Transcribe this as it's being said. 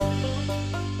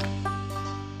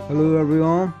Hello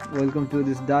everyone, welcome to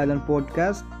this Dylan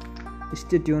podcast.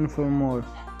 Stay tuned for more.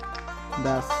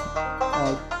 That's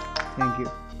all. Thank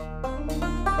you.